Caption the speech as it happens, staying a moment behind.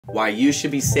Why you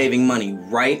should be saving money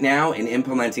right now and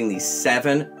implementing these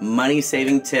 7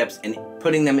 money-saving tips and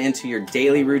putting them into your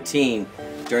daily routine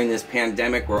during this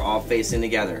pandemic we're all facing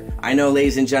together. I know,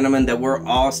 ladies and gentlemen, that we're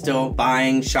all still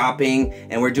buying, shopping,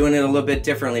 and we're doing it a little bit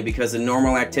differently because the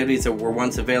normal activities that were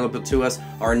once available to us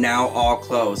are now all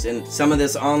closed. And some of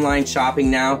this online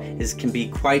shopping now can be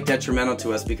quite detrimental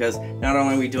to us because not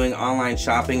only are we doing online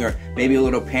shopping or maybe a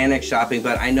little panic shopping,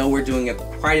 but I know we're doing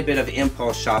quite a bit of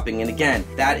impulse shopping. And again,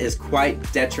 that is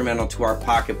quite detrimental to our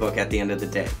pocketbook at the end of the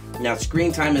day. Now,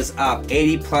 screen time is up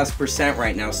 80+%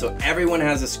 right now, so everyone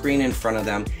has a screen in front of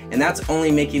them, and that's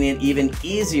only making it even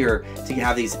easier to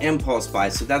have these impulse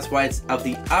buys. So that's why it's of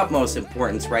the utmost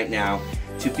importance right now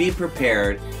to be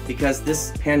prepared, because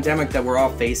this pandemic that we're all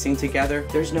facing together,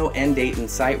 there's no end date in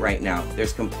sight right now.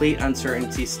 There's complete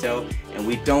uncertainty still, and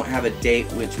we don't have a date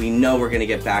which we know we're gonna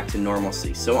get back to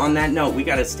normalcy. So on that note, we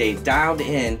gotta stay dialed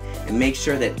in and make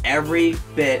sure that every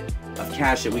bit of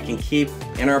cash that we can keep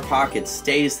in our pockets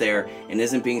stays there and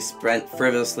isn't being spent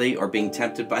frivolously or being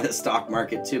tempted by the stock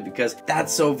market too, because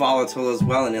that's so volatile as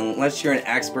well. And unless you're an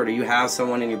expert or you have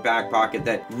someone in your back pocket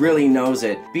that really knows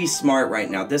it, be smart right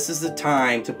now. This is the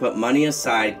time to put money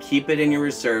aside, keep it in your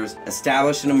reserves,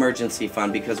 establish an emergency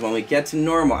fund, because when we get to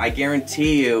normal, I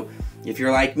guarantee you, if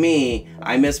you're like me,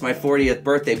 I missed my 40th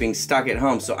birthday being stuck at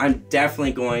home, so I'm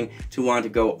definitely going to want to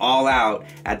go all out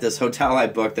at this hotel I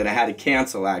booked that I had to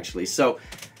cancel actually. So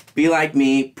be like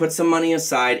me, put some money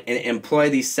aside and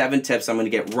employ these 7 tips I'm going to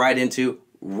get right into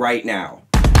right now.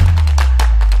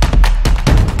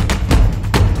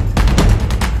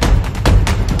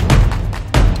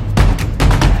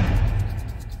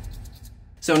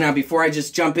 So now, before I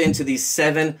just jump into these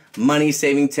 7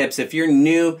 money-saving tips, if you're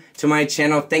new to my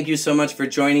channel, thank you so much for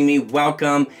joining me.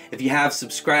 Welcome. If you have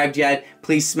subscribed yet,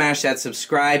 please smash that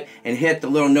subscribe and hit the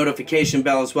little notification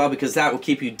bell as well, because that will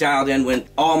keep you dialed in when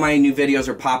all my new videos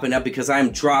are popping up, because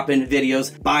I'm dropping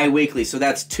videos bi-weekly. So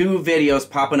that's 2 videos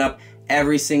popping up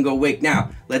every single week. Now,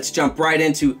 let's jump right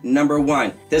into number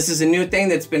 1. This is a new thing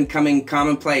that's been coming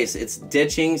commonplace. It's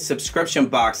ditching subscription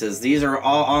boxes. These are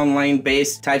all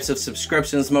online-based types of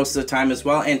subscriptions most of the time as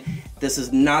well, and this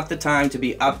is not the time to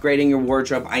be upgrading your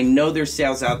wardrobe. I know there's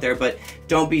sales out there, but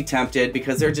don't be tempted,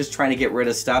 because they're just trying to get rid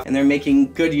of stuff and they're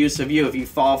making good use of you if you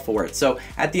fall for it. So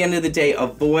at the end of the day,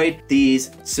 avoid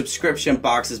these subscription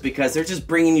boxes because they're just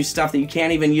bringing you stuff that you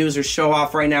can't even use or show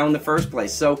off right now in the first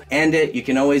place. So end it. You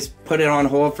can always put it on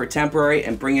hold for temporary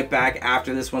and bring it back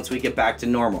after this once we get back to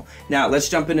normal. Now let's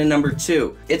jump into number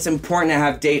 2. It's important to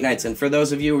have date nights, and for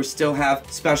those of you who still have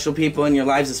special people in your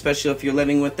lives, especially if you're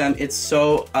living with them, it's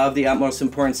so of the utmost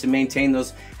importance to maintain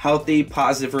those healthy,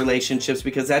 positive relationships,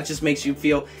 because that just makes you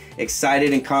feel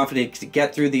excited and confident to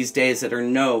get through these days that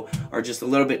are just a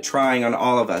little bit trying on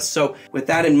all of us. So with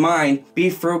that in mind, be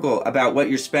frugal about what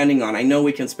you're spending on. I know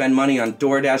we can spend money on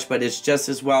DoorDash, but it's just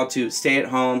as well to stay at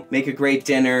home, make a great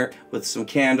dinner with some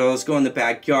candles, go in the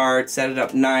backyard, set it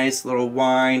up nice, little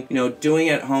wine. You know, doing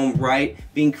it at home right,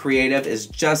 being creative is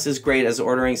just as great as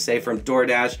ordering, say, from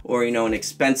DoorDash or, you know, an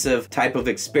expensive type of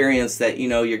experience that, you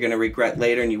know, you're gonna regret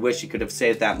later and you wish you could have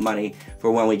saved that money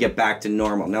for when we get back to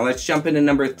normal. Now let's jump into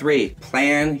number 3.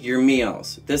 Plan your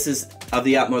meals. This is of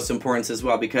the utmost importance as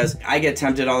well, because I get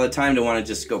tempted all the time to want to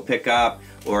just go pick up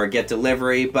or get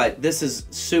delivery, but this is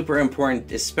super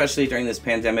important, especially during this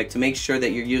pandemic, to make sure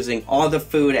that you're using all the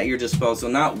food at your disposal,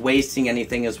 not wasting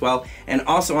anything as well. And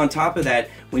also on top of that,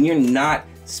 when you're not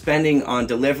spending on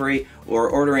delivery or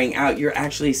ordering out, you're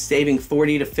actually saving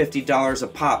 $40 to $50 a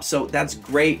pop. So that's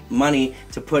great money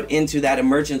to put into that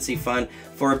emergency fund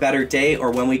for a better day or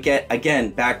when we get, again,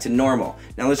 back to normal.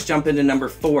 Now let's jump into number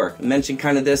 4. I mentioned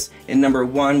kind of this in number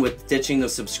 1 with ditching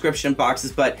those subscription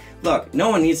boxes, but look, no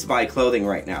one needs to buy clothing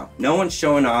right now. No one's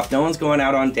showing off, no one's going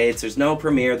out on dates, there's no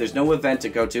premiere, there's no event to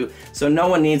go to, so no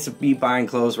one needs to be buying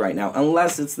clothes right now,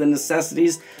 unless it's the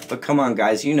necessities. But come on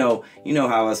guys, you know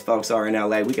how us folks are in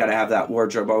LA. We gotta have that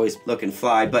wardrobe always looking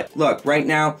fly. But look, right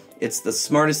now, it's the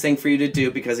smartest thing for you to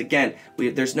do, because again,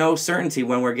 there's no certainty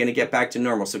when we're gonna get back to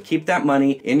normal. So keep that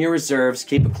money in your reserves,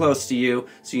 keep it close to you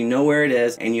so you know where it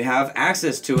is and you have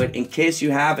access to it in case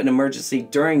you have an emergency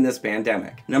during this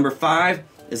pandemic. Number 5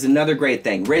 is another great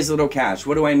thing. Raise a little cash.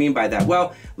 What do I mean by that?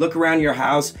 Well, look around your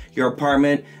house, your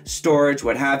apartment, storage,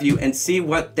 what have you, and see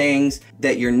what things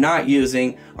that you're not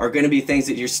using are going to be things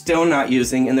that you're still not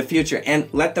using in the future, and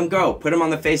let them go. Put them on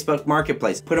the Facebook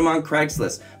Marketplace, put them on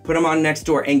Craigslist, put them on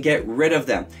Nextdoor, and get rid of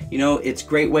them. You know, it's a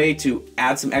great way to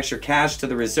add some extra cash to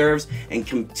the reserves and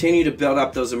continue to build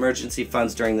up those emergency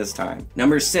funds during this time.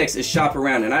 Number 6 is shop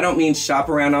around, and I don't mean shop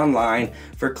around online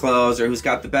for clothes, or who's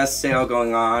got the best sale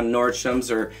going on, Nordstrom's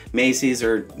or Macy's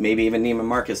or maybe even Neiman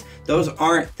Marcus. Those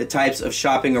aren't the types of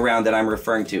shopping around that I'm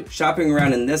referring to. Shopping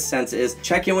around in this sense is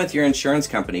check in with your insurance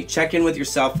company, check in with your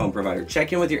cell phone provider,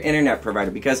 check in with your internet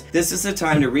provider, because this is the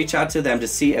time to reach out to them to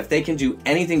see if they can do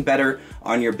anything better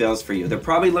on your bills for you. They're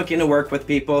probably looking to work with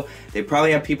people. They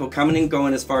probably have people coming and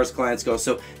going as far as clients go.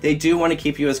 So they do want to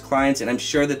keep you as clients, and I'm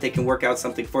sure that they can work out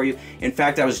something for you. In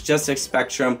fact, I was just at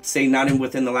Spectrum, say not in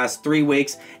within the last 3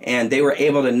 weeks, and they were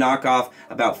able to knock off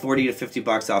about 40 to 50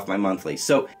 bucks off my monthly.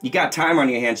 So you got time on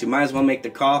your hands. You might as well make the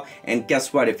call. And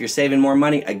guess what? If you're saving more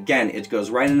money, again, it goes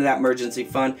right into that emergency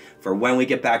fund for when we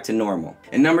get back to normal.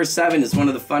 And number 7 is one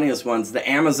of the funniest ones, the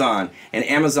Amazon and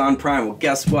Amazon Prime. Well,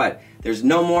 guess what? There's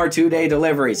no more 2-day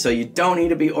delivery, so you don't need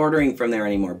to be ordering from there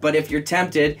anymore. But if you're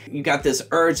tempted, you got this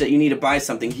urge that you need to buy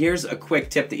something, here's a quick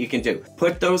tip that you can do.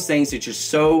 Put those things that you're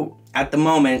so, at the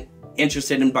moment,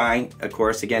 interested in buying, of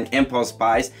course, again, impulse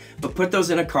buys, but put those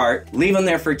in a cart, leave them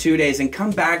there for 2 days, and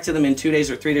come back to them in 2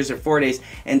 days or 3 days or 4 days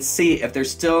and see if they're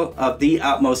still of the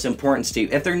utmost importance to you.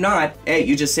 If they're not, hey,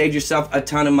 you just saved yourself a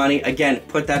ton of money. Again,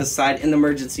 put that aside in the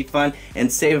emergency fund and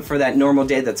save it for that normal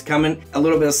day that's coming. A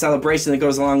little bit of celebration that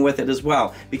goes along with it as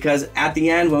well, because at the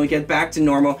end, when we get back to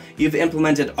normal, you've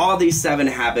implemented all these 7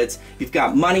 habits, you've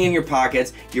got money in your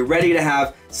pockets, you're ready to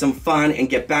have some fun and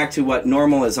get back to what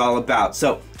normal is all about.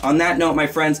 So on that note, my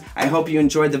friends, I hope you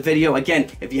enjoyed the video. Again,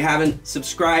 if you haven't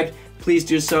subscribed, please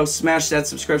do so. Smash that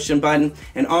subscription button,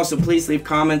 and also please leave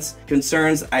comments,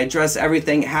 concerns. I address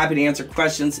everything. Happy to answer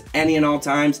questions any and all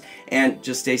times, and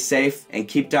just stay safe and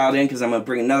keep dialed in, because I'm going to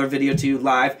bring another video to you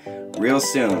live real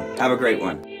soon. Have a great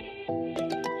one.